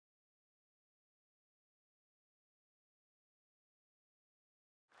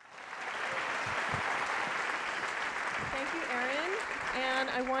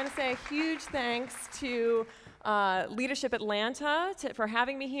I want to say a huge thanks to Leadership Atlanta for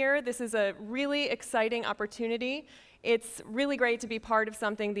having me here. This is a really exciting opportunity. It's really great to be part of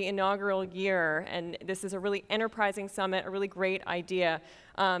something the inaugural year, and this is a really enterprising summit, a really great idea.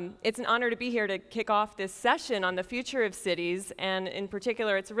 It's an honor to be here to kick off this session on the future of cities, and in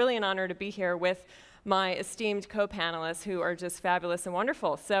particular, it's really an honor to be here with my esteemed co-panelists who are just fabulous and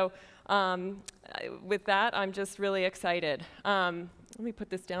wonderful. So with that, I'm just really excited. Let me put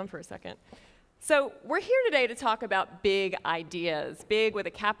this down for a second. So we're here today to talk about big ideas, big with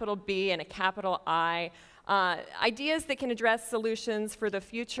a capital B and a capital I. Ideas that can address solutions for the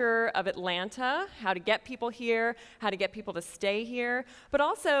future of Atlanta, how to get people here, how to get people to stay here, but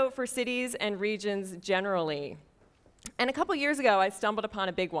also for cities and regions generally. And a couple years ago, I stumbled upon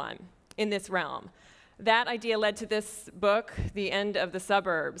a big one in this realm. That idea led to this book, The End of the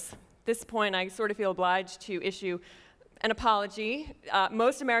Suburbs. At this point, I sort of feel obliged to issue an apology.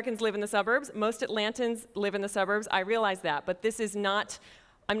 Most Americans live in the suburbs. Most Atlantans live in the suburbs. I realize that, but this is not,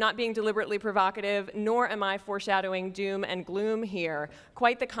 I'm not being deliberately provocative, nor am I foreshadowing doom and gloom here.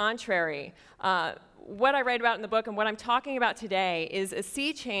 Quite the contrary. What I write about in the book and what I'm talking about today is a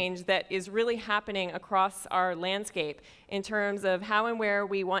sea change that is really happening across our landscape in terms of how and where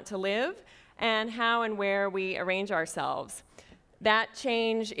we want to live and how and where we arrange ourselves. That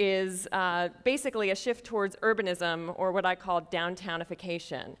change is basically a shift towards urbanism, or what I call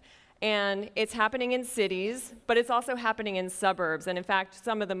downtownification. And it's happening in cities, but it's also happening in suburbs. And in fact,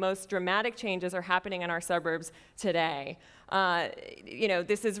 some of the most dramatic changes are happening in our suburbs today. You know,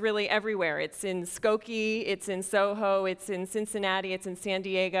 this is really everywhere. It's in Skokie, it's in Soho, it's in Cincinnati, it's in San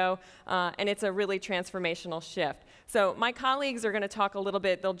Diego, and it's a really transformational shift. So my colleagues are going to talk a little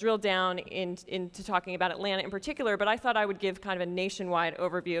bit, they'll drill down into talking about Atlanta in particular, but I thought I would give kind of a nationwide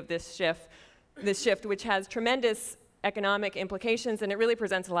overview of this shift, which has tremendous economic implications, and it really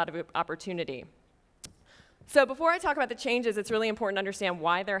presents a lot of opportunity. So before I talk about the changes, it's really important to understand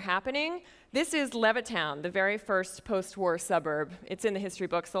why they're happening. This is Levittown, the very first post-war suburb. It's in the history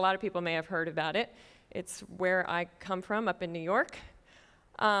books. A lot of people may have heard about it. It's where I come from, up in New York.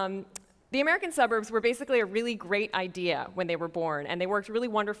 The American suburbs were basically a really great idea when they were born, and they worked really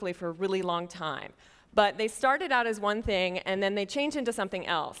wonderfully for a really long time. But they started out as one thing, and then they changed into something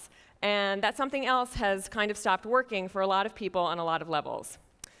else. And that something else has kind of stopped working for a lot of people on a lot of levels.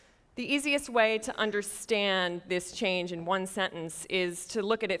 The easiest way to understand this change in one sentence is to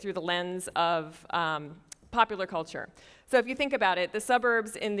look at it through the lens of popular culture. So if you think about it, the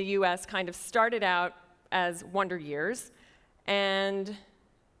suburbs in the US kind of started out as wonder years, and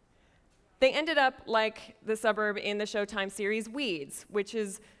they ended up like the suburb in the Showtime series Weeds, which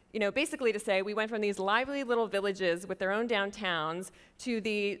is, you know, basically to say we went from these lively little villages with their own downtowns to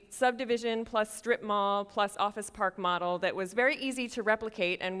the subdivision plus strip mall plus office park model that was very easy to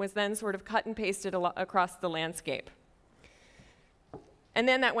replicate and was then sort of cut and pasted across the landscape. And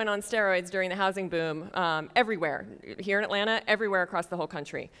then that went on steroids during the housing boom everywhere. Here in Atlanta, everywhere across the whole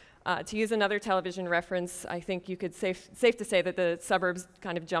country. To use another television reference, I think you could safe to say that the suburbs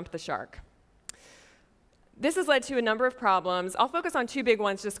kind of jumped the shark. This has led to a number of problems. I'll focus on two big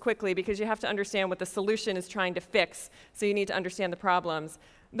ones just quickly because you have to understand what the solution is trying to fix, so you need to understand the problems.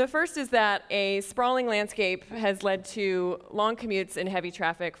 The first is that a sprawling landscape has led to long commutes and heavy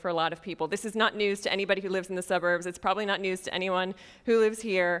traffic for a lot of people. This is not news to anybody who lives in the suburbs. It's probably not news to anyone who lives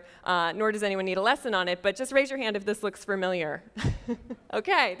here, nor does anyone need a lesson on it, but just raise your hand if this looks familiar.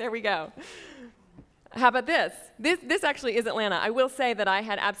 Okay, there we go. How about this? This actually is Atlanta. I will say that I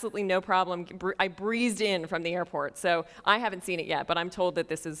had absolutely no problem. I breezed in from the airport, so I haven't seen it yet, but I'm told that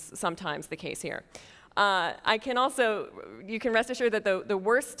this is sometimes the case here. I can also, you can rest assured that the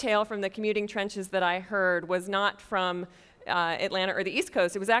worst tale from the commuting trenches that I heard was not from Atlanta or the East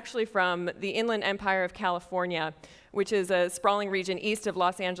Coast. It was actually from the Inland Empire of California, which is a sprawling region east of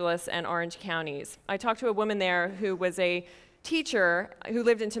Los Angeles and Orange counties. I talked to a woman there who was a teacher who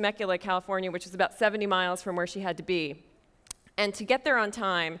lived in Temecula, California, which is about 70 miles from where she had to be. And to get there on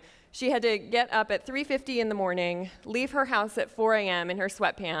time, she had to get up at 3:50 in the morning, leave her house at 4 a.m. in her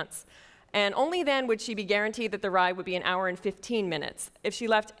sweatpants, and only then would she be guaranteed that the ride would be 1 hour and 15 minutes. If she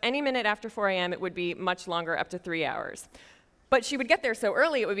left any minute after 4 a.m., it would be much longer, up to 3 hours. But she would get there so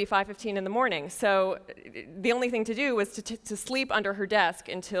early, it would be 5:15 in the morning. So the only thing to do was to sleep under her desk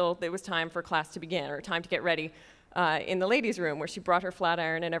until it was time for class to begin, or time to get ready in the ladies' room, where she brought her flat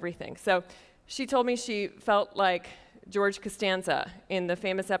iron and everything. So she told me she felt like George Costanza in the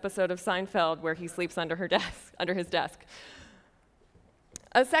famous episode of Seinfeld where he sleeps under his desk.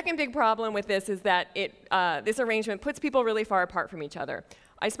 A second big problem with this is that this arrangement puts people really far apart from each other.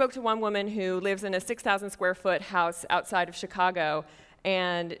 I spoke to one woman who lives in a 6,000 square foot house outside of Chicago,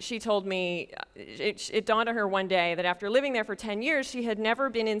 And she told me, it dawned on her one day that after living there for 10 years, she had never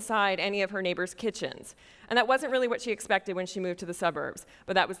been inside any of her neighbors' kitchens. And that wasn't really what she expected when she moved to the suburbs,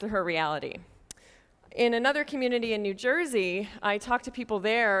 but that was her reality. In another community in New Jersey, I talked to people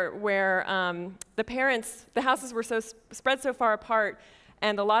there where the houses were spread so far apart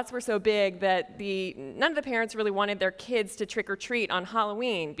and the lots were so big that none of the parents really wanted their kids to trick or treat on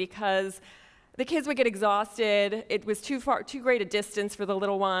Halloween because the kids would get exhausted. It was too great a distance for the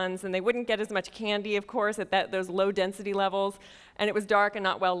little ones, and they wouldn't get as much candy, of course, at those low density levels, and it was dark and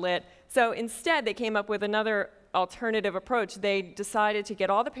not well lit. So instead, they came up with another alternative approach. They decided to get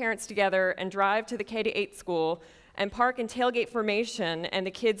all the parents together and drive to the K-8 school and park in tailgate formation, and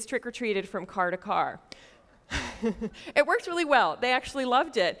the kids trick-or-treated from car to car. It worked really well. They actually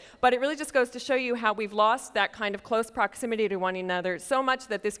loved it, but it really just goes to show you how we've lost that kind of close proximity to one another so much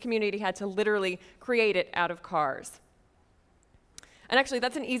that this community had to literally create it out of cars. And actually,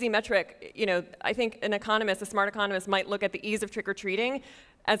 that's an easy metric. You know, I think a smart economist might look at the ease of trick-or-treating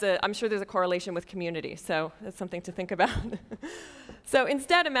as I'm sure there's a correlation with community, so that's something to think about. So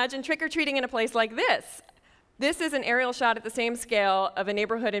instead, imagine trick-or-treating in a place like this. This is an aerial shot at the same scale of a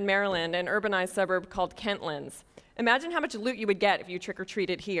neighborhood in Maryland, an urbanized suburb called Kentlands. Imagine how much loot you would get if you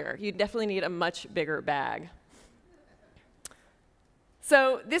trick-or-treated here. You'd definitely need a much bigger bag.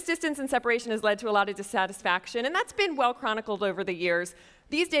 So this distance and separation has led to a lot of dissatisfaction, and that's been well chronicled over the years.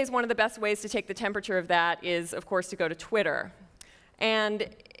 These days, one of the best ways to take the temperature of that is, of course, to go to Twitter. And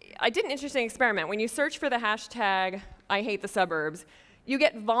I did an interesting experiment. When you search for the hashtag #IHateTheSuburbs, you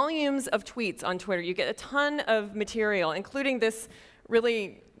get volumes of tweets on Twitter. You get a ton of material, including this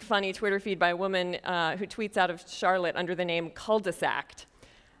really funny Twitter feed by a woman who tweets out of Charlotte under the name Cul-de-sac.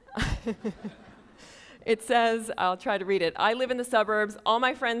 It says, I'll try to read it, "I live in the suburbs. All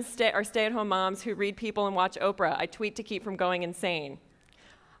my friends are stay-at-home moms who read People and watch Oprah. I tweet to keep from going insane."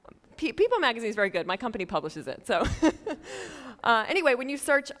 People magazine is very good. My company publishes it. So anyway, when you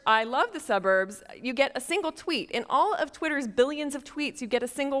search "I love the suburbs," you get a single tweet. In all of Twitter's billions of tweets, you get a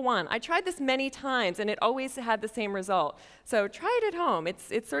single one. I tried this many times, and it always had the same result. So try it at home.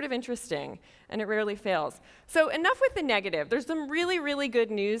 It's sort of interesting, and it rarely fails. So enough with the negative. There's some really, really good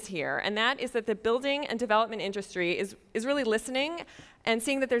news here, and that is that the building and development industry is really listening and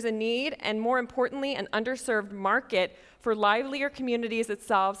seeing that there's a need, and more importantly, an underserved market for livelier communities that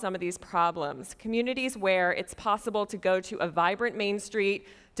solve some of these problems. Communities where it's possible to go to a vibrant main street,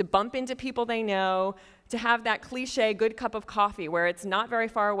 to bump into people they know, to have that cliche good cup of coffee where it's not very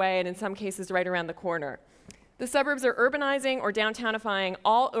far away and in some cases right around the corner. The suburbs are urbanizing or downtownifying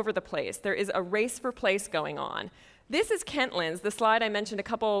all over the place. There is a race for place going on. This is Kentlands, the slide I mentioned a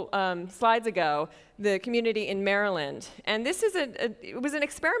couple slides ago, the community in Maryland. And this is it was an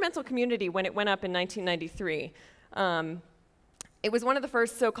experimental community when it went up in 1993. It was one of the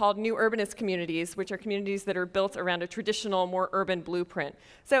first so-called new urbanist communities, which are communities that are built around a traditional, more urban blueprint.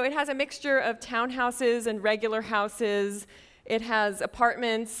 So it has a mixture of townhouses and regular houses. It has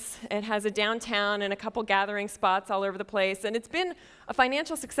apartments, it has a downtown and a couple gathering spots all over the place. And it's been a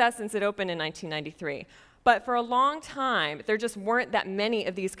financial success since it opened in 1993. But for a long time, there just weren't that many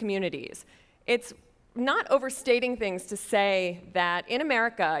of these communities. It's not overstating things to say that in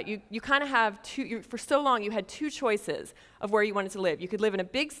America, you kind of have for so long, you had two choices of where you wanted to live. You could live in a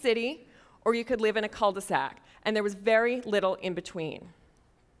big city, or you could live in a cul-de-sac, and there was very little in between.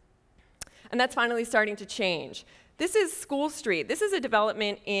 And that's finally starting to change. This is School Street. This is a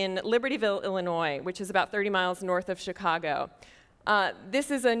development in Libertyville, Illinois, which is about 30 miles north of Chicago.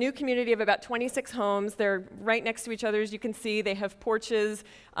 This is a new community of about 26 homes. They're right next to each other, as you can see. They have porches.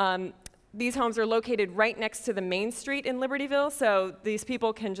 These homes are located right next to the main street in Libertyville, so these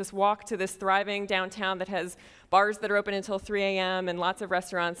people can just walk to this thriving downtown that has bars that are open until 3 a.m. and lots of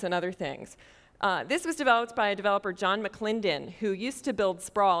restaurants and other things. This was developed by a developer, John McClendon, who used to build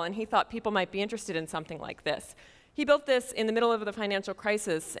sprawl, and he thought people might be interested in something like this. He built this in the middle of the financial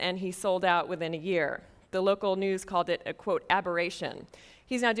crisis, and he sold out within a year. The local news called it a, quote, aberration.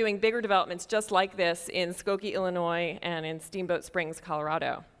 He's now doing bigger developments just like this in Skokie, Illinois, and in Steamboat Springs,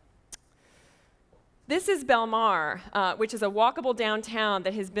 Colorado. This is Belmar, which is a walkable downtown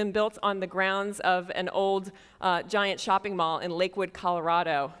that has been built on the grounds of an old giant shopping mall in Lakewood,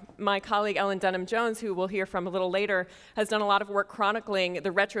 Colorado. My colleague Ellen Dunham-Jones, who we'll hear from a little later, has done a lot of work chronicling the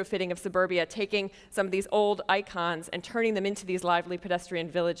retrofitting of suburbia, taking some of these old icons and turning them into these lively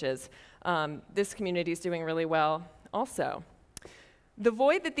pedestrian villages. This community is doing really well also. The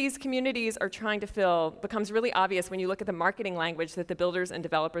void that these communities are trying to fill becomes really obvious when you look at the marketing language that the builders and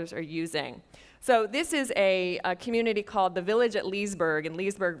developers are using. So this is a community called the Village at Leesburg in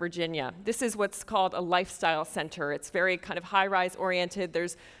Leesburg, Virginia. This is what's called a lifestyle center. It's very kind of high-rise oriented.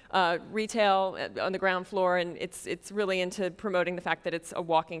 There's retail on the ground floor, and it's really into promoting the fact that it's a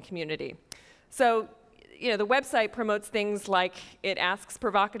walking community. So, you know, the website promotes things like, it asks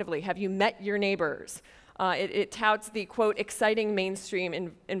provocatively, have you met your neighbors? It touts the, quote, exciting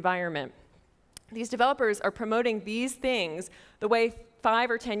mainstream environment. These developers are promoting these things the way 5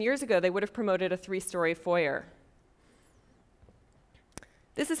 or 10 years ago they would have promoted a 3-story foyer.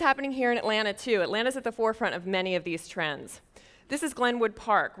 This is happening here in Atlanta, too. Atlanta's at the forefront of many of these trends. This is Glenwood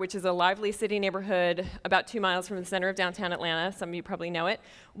Park, which is a lively city neighborhood about 2 miles from the center of downtown Atlanta. Some of you probably know it.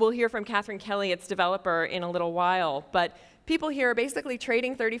 We'll hear from Catherine Kelly, its developer, in a little while. But people here are basically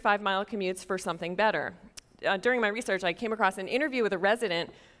trading 35-mile commutes for something better. During my research, I came across an interview with a resident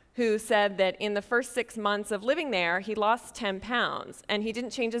who said that in the first 6 months of living there, he lost 10 pounds. And he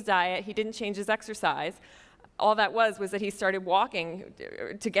didn't change his diet. He didn't change his exercise. All that was that he started walking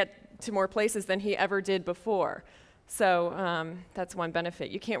to get to more places than he ever did before. So that's one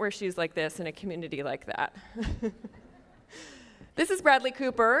benefit. You can't wear shoes like this in a community like that. This is Bradley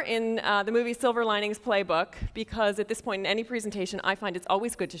Cooper in the movie Silver Linings Playbook, because at this point in any presentation, I find it's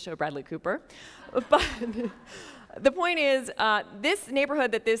always good to show Bradley Cooper. But the point is, this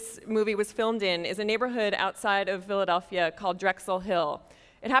neighborhood that this movie was filmed in is a neighborhood outside of Philadelphia called Drexel Hill.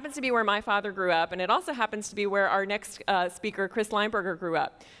 It happens to be where my father grew up, and it also happens to be where our next speaker, Chris Lineberger, grew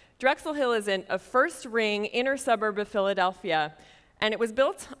up. Drexel Hill is a first-ring inner suburb of Philadelphia, and it was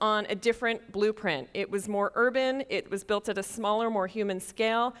built on a different blueprint. It was more urban, it was built at a smaller, more human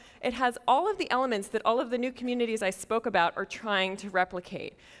scale. It has all of the elements that all of the new communities I spoke about are trying to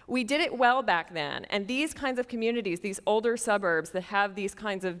replicate. We did it well back then, and these kinds of communities, these older suburbs that have these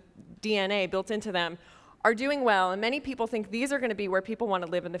kinds of DNA built into them, are doing well, and many people think these are going to be where people want to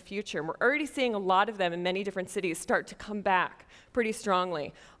live in the future. And we're already seeing a lot of them in many different cities start to come back pretty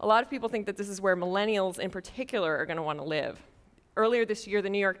strongly. A lot of people think that this is where millennials in particular are going to want to live. Earlier this year, the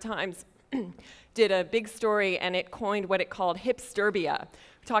New York Times did a big story, and it coined what it called hipsterbia,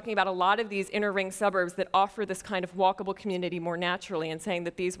 talking about a lot of these inner ring suburbs that offer this kind of walkable community more naturally, and saying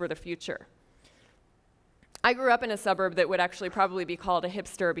that these were the future. I grew up in a suburb that would actually probably be called a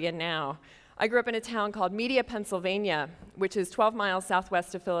hipsterbia now. I grew up in a town called Media, Pennsylvania, which is 12 miles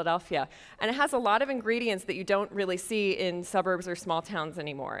southwest of Philadelphia. And it has a lot of ingredients that you don't really see in suburbs or small towns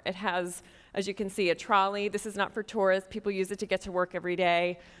anymore. It has, as you can see, a trolley. This is not for tourists. People use it to get to work every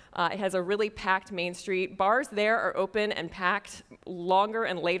day. It has a really packed main street. Bars there are open and packed longer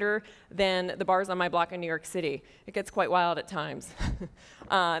and later than the bars on my block in New York City. It gets quite wild at times.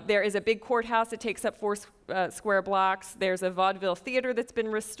 There is a big courthouse that takes up 4 square blocks. There's a vaudeville theater that's been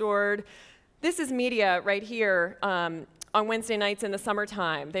restored. This is Media right here on Wednesday nights in the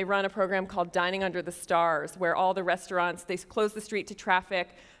summertime. They run a program called Dining Under the Stars, where all the restaurants, they close the street to traffic,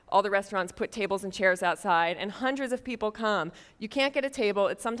 all the restaurants put tables and chairs outside, and hundreds of people come. You can't get a table.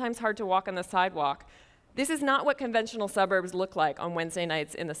 It's sometimes hard to walk on the sidewalk. This is not what conventional suburbs look like on Wednesday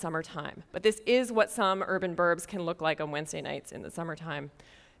nights in the summertime, but this is what some urban burbs can look like on Wednesday nights in the summertime.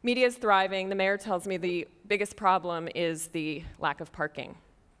 Media is thriving. The mayor tells me the biggest problem is the lack of parking.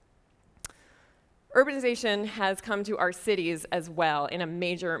 Urbanization has come to our cities as well in a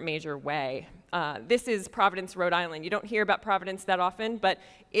major, major way. This is Providence, Rhode Island. You don't hear about Providence that often, but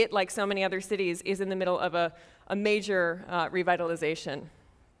it, like so many other cities, is in the middle of a major revitalization.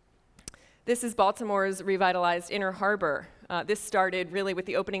 This is Baltimore's revitalized Inner Harbor. This started really with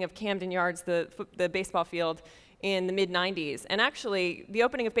the opening of Camden Yards, the baseball field, in the mid-90s. And actually, the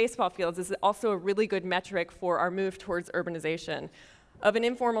opening of baseball fields is also a really good metric for our move towards urbanization. Of an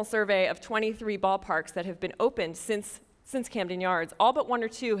informal survey of 23 ballparks that have been opened since Camden Yards, all but 1 or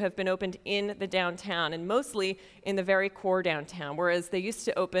 2 have been opened in the downtown, and mostly in the very core downtown, whereas they used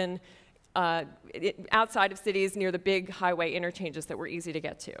to open outside of cities near the big highway interchanges that were easy to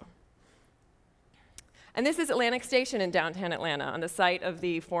get to. And this is Atlantic Station in downtown Atlanta, on the site of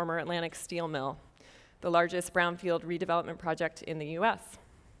the former Atlantic Steel Mill, the largest brownfield redevelopment project in the US.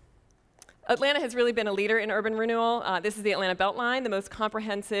 Atlanta has really been a leader in urban renewal. This is the Atlanta Beltline, the most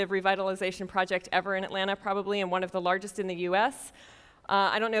comprehensive revitalization project ever in Atlanta, probably, and one of the largest in the US.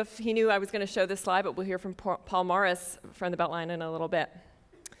 I don't know if he knew I was going to show this slide, but we'll hear from Paul Morris from the Beltline in a little bit.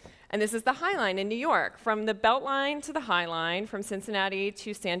 And this is the High Line in New York. From the Beltline to the High Line, from Cincinnati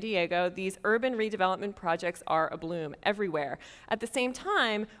to San Diego, these urban redevelopment projects are abloom everywhere. At the same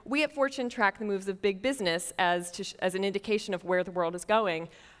time, we at Fortune track the moves of big business as an indication of where the world is going.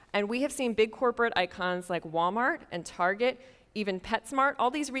 And we have seen big corporate icons like Walmart and Target even PetSmart. All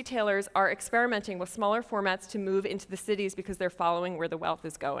these retailers are experimenting with smaller formats to move into the cities because they're following where the wealth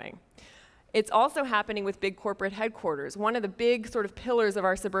is going. It's also happening with big corporate headquarters. One of the big sort of pillars of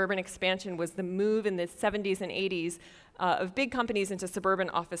our suburban expansion was the move in the 70s and 80s of big companies into suburban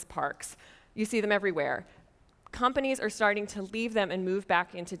office parks. You see them everywhere. Companies are starting to leave them and move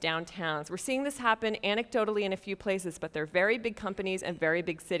back into downtowns. We're seeing this happen anecdotally in a few places, but they're very big companies and very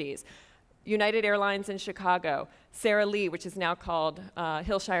big cities. United Airlines in Chicago, Sara Lee, which is now called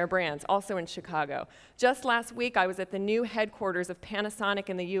Hillshire Brands, also in Chicago. Just last week, I was at the new headquarters of Panasonic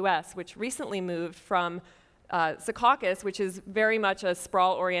in the US, which recently moved from Secaucus, which is very much a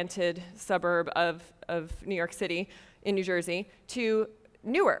sprawl-oriented suburb of New York City in New Jersey, to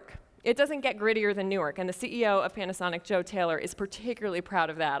Newark. It doesn't get grittier than Newark, and the CEO of Panasonic, Joe Taylor, is particularly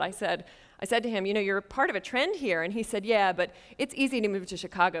proud of that. I said to him, you know, you're part of a trend here, and he said, yeah, but it's easy to move to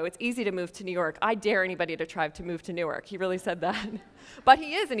Chicago. It's easy to move to New York. I dare anybody to try to move to Newark. He really said that. But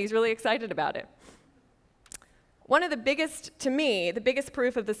he is, and he's really excited about it. One of the biggest, to me, the biggest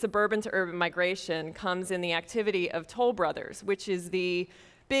proof of the suburban to urban migration comes in the activity of Toll Brothers, which is the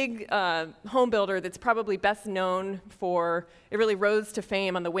big home builder that's probably best known for, it really rose to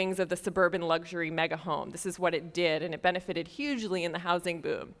fame on the wings of the suburban luxury mega home. This is what it did, and it benefited hugely in the housing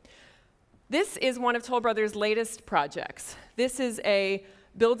boom. This is one of Toll Brothers' latest projects. This is a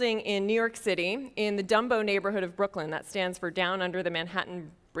building in New York City in the Dumbo neighborhood of Brooklyn. That stands for down under the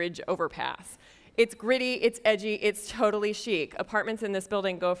Manhattan Bridge overpass. It's gritty, it's edgy, it's totally chic. Apartments in this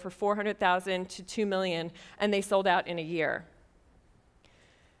building go for $400,000 to $2 million, and they sold out in a year.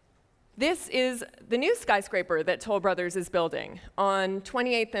 This is the new skyscraper that Toll Brothers is building on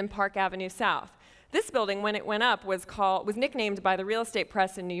 28th and Park Avenue South. This building, when it went up, was nicknamed by the real estate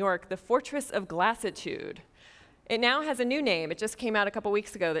press in New York the Fortress of Glassitude. It now has a new name. It just came out a couple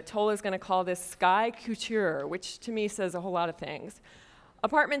weeks ago that Toll is going to call this Sky Couture, which to me says a whole lot of things.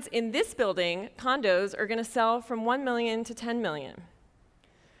 Apartments in this building, condos, are going to sell from $1 million to $10 million.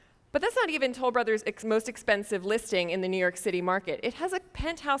 But that's not even Toll Brothers' most expensive listing in the New York City market. It has a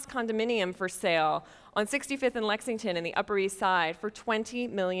penthouse condominium for sale on 65th and Lexington in the Upper East Side for $20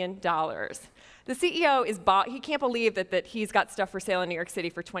 million. The CEO is he can't believe that he's got stuff for sale in New York City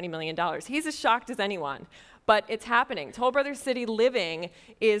for $20 million. He's as shocked as anyone, but it's happening. Toll Brothers City Living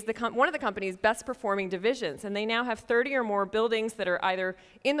is one of the company's best performing divisions, and they now have 30 or more buildings that are either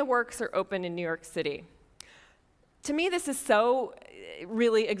in the works or open in New York City. To me, this is so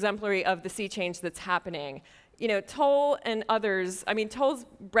really exemplary of the sea change that's happening. You know, Toll and others, I mean, Toll's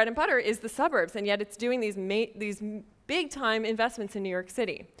bread and butter is the suburbs, and yet it's doing these big-time investments in New York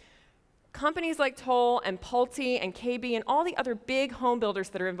City. Companies like Toll and Pulte and KB and all the other big home builders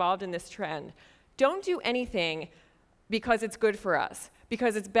that are involved in this trend don't do anything because it's good for us,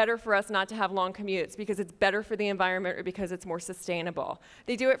 because it's better for us not to have long commutes, because it's better for the environment, or because it's more sustainable.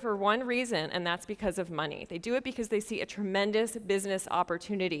 They do it for one reason, and that's because of money. They do it because they see a tremendous business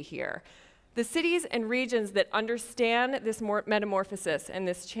opportunity here. The cities and regions that understand this metamorphosis and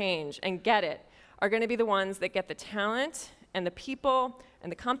this change and get it are going to be the ones that get the talent and the people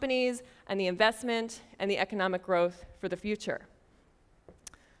and the companies and the investment and the economic growth for the future.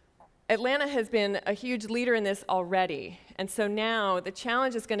 Atlanta has been a huge leader in this already, and so now the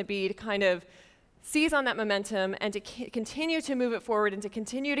challenge is going to be to kind of seize on that momentum and to continue to move it forward and to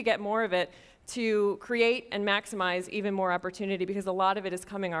continue to get more of it to create and maximize even more opportunity, because a lot of it is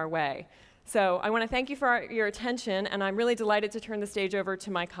coming our way. So I want to thank you for your attention, and I'm really delighted to turn the stage over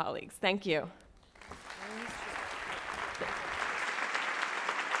to my colleagues. Thank you.